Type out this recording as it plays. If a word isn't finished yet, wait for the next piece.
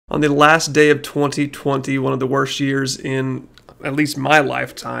On the last day of 2020, one of the worst years in at least my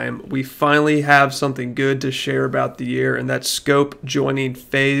lifetime, we finally have something good to share about the year, and that's Scope joining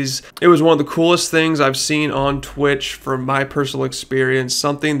FaZe. It was one of the coolest things I've seen on Twitch from my personal experience,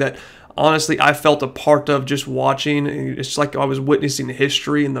 something that honestly I felt a part of just watching. It's like I was witnessing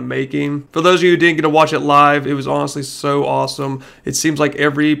history in the making. For those of you who didn't get to watch it live, it was honestly so awesome. It seems like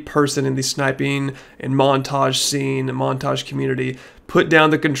every person in the sniping and montage scene, the montage community, put down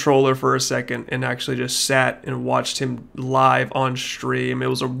the controller for a second and actually just sat and watched him live on stream. It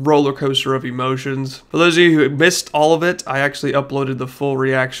was a roller coaster of emotions. For those of you who missed all of it, I actually uploaded the full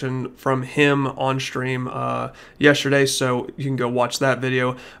reaction from him on stream yesterday, so you can go watch that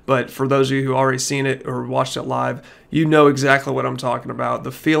video. But for those of you who already seen it or watched it live, you know exactly what I'm talking about.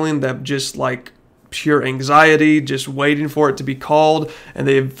 The feeling that just like pure anxiety, just waiting for it to be called, and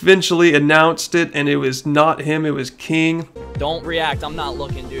they eventually announced it, and it was not him, it was King. Don't react. I'm not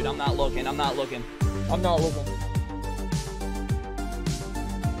looking, dude. I'm not looking. I'm not looking. I'm not looking.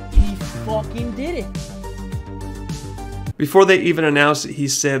 He fucking did it. Before they even announced it, he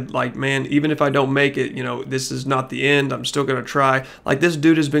said, like, man, even if I don't make it, you know, this is not the end. I'm still going to try. Like, this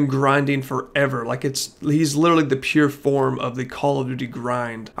dude has been grinding forever. Like, he's literally the pure form of the Call of Duty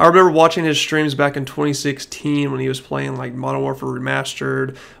grind. I remember watching his streams back in 2016 when he was playing, like, Modern Warfare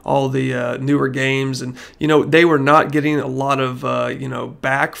Remastered, all the newer games. And, you know, they were not getting a lot of, you know,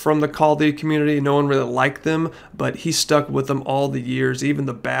 back from the Call of Duty community. No one really liked them, but he stuck with them all the years, even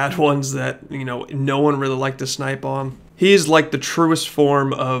the bad ones that, you know, no one really liked to snipe on. He's like the truest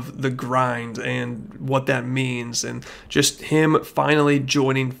form of the grind and what that means, and just him finally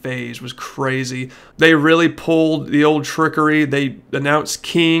joining FaZe was crazy. They really pulled the old trickery. They announced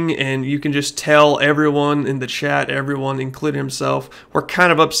King, and you can just tell everyone in the chat, everyone, including himself, were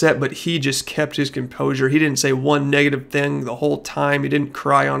kind of upset, but he just kept his composure. He didn't say one negative thing the whole time. He didn't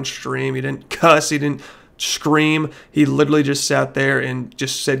cry on stream. He didn't cuss. He didn't scream. He literally just sat there and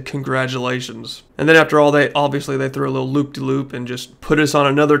just said congratulations. And then after all that, obviously they threw a little loop-de-loop and just put us on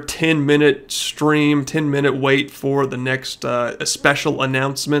another 10-minute stream, 10-minute wait for the next special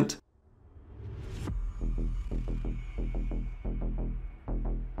announcement.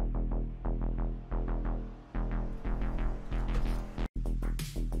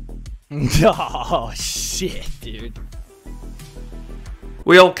 Oh shit, dude.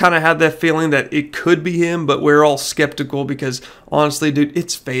 We all kind of had that feeling that it could be him, but we're all skeptical because, honestly, dude,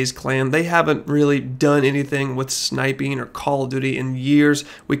 it's FaZe Clan. They haven't really done anything with sniping or Call of Duty in years.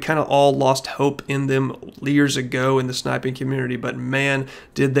 We kind of all lost hope in them years ago in the sniping community, but man,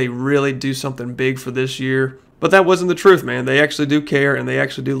 did they really do something big for this year. But that wasn't the truth, man. They actually do care, and they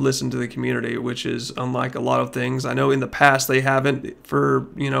actually do listen to the community, which is unlike a lot of things. I know in the past they haven't for,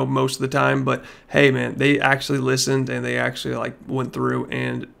 you know, most of the time, but hey, man, they actually listened, and they actually, like, went through,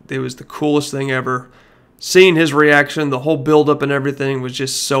 and it was the coolest thing ever. Seeing his reaction, the whole build-up and everything was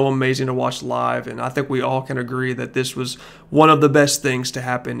just so amazing to watch live, and I think we all can agree that this was one of the best things to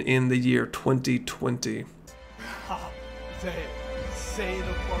happen in the year 2020. Say it. Say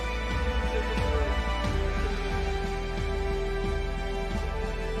the fuck.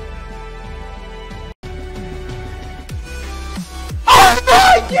 Oh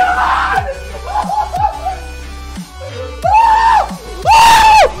my God!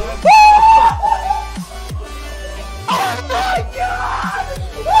 Oh my God!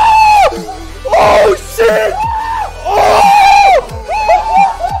 Oh shit! Oh!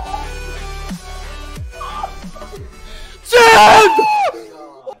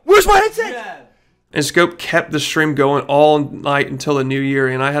 Dude! Where's my headset? And Scope kept the stream going all night until the new year,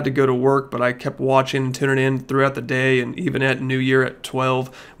 and I had to go to work, but I kept watching and tuning in throughout the day, and even at New Year at 12,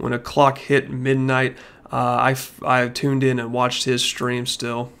 when the clock hit midnight, I tuned in and watched his stream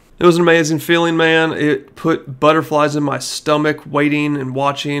still. It was an amazing feeling, man. It put butterflies in my stomach waiting and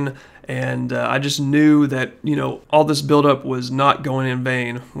watching, and I just knew that, you know, all this buildup was not going in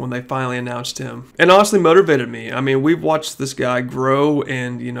vain when they finally announced him. And honestly motivated me. I mean, we've watched this guy grow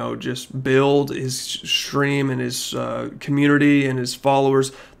and, you know, just build his stream and his community and his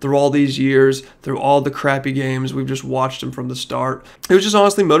followers through all these years, through all the crappy games. We've just watched him from the start. It was just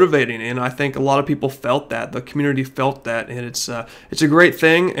honestly motivating, and I think a lot of people felt that. The community felt that, and it's a great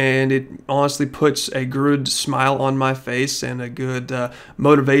thing, and it honestly puts a good smile on my face and a good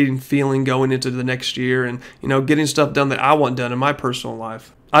motivating feeling going into the next year, and, you know, getting stuff done that I want done in my personal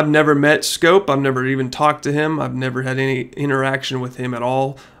life. I've never met Scope. I've never even talked to him. I've never had any interaction with him at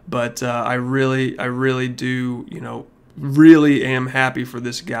all, but I really do, you know, really am happy for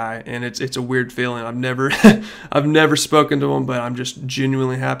this guy, and it's a weird feeling. I've never I've never spoken to him, but I'm just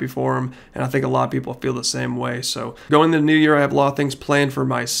genuinely happy for him, and I think a lot of people feel the same way. So going into the new year, I have a lot of things planned for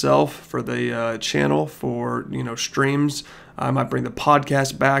myself, for the channel, for streams. I might bring the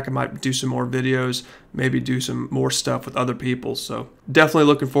podcast back. I might do some more videos, maybe do some more stuff with other people. So definitely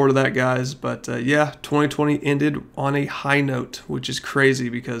looking forward to that, guys. But yeah, 2020 ended on a high note, which is crazy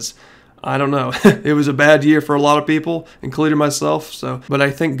because I don't know. It was a bad year for a lot of people, including myself. So, but I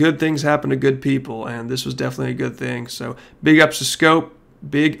think good things happen to good people, and this was definitely a good thing. So big ups to Scope,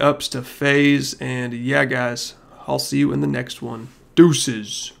 big ups to FaZe, and yeah, guys, I'll see you in the next one.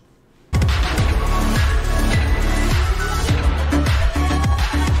 Deuces.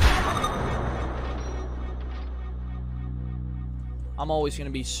 I'm always going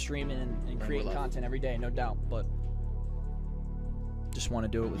to be streaming and creating content every day, no doubt, but just want to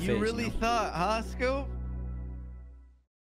do it with FaZe. You really thought, huh, Scoop?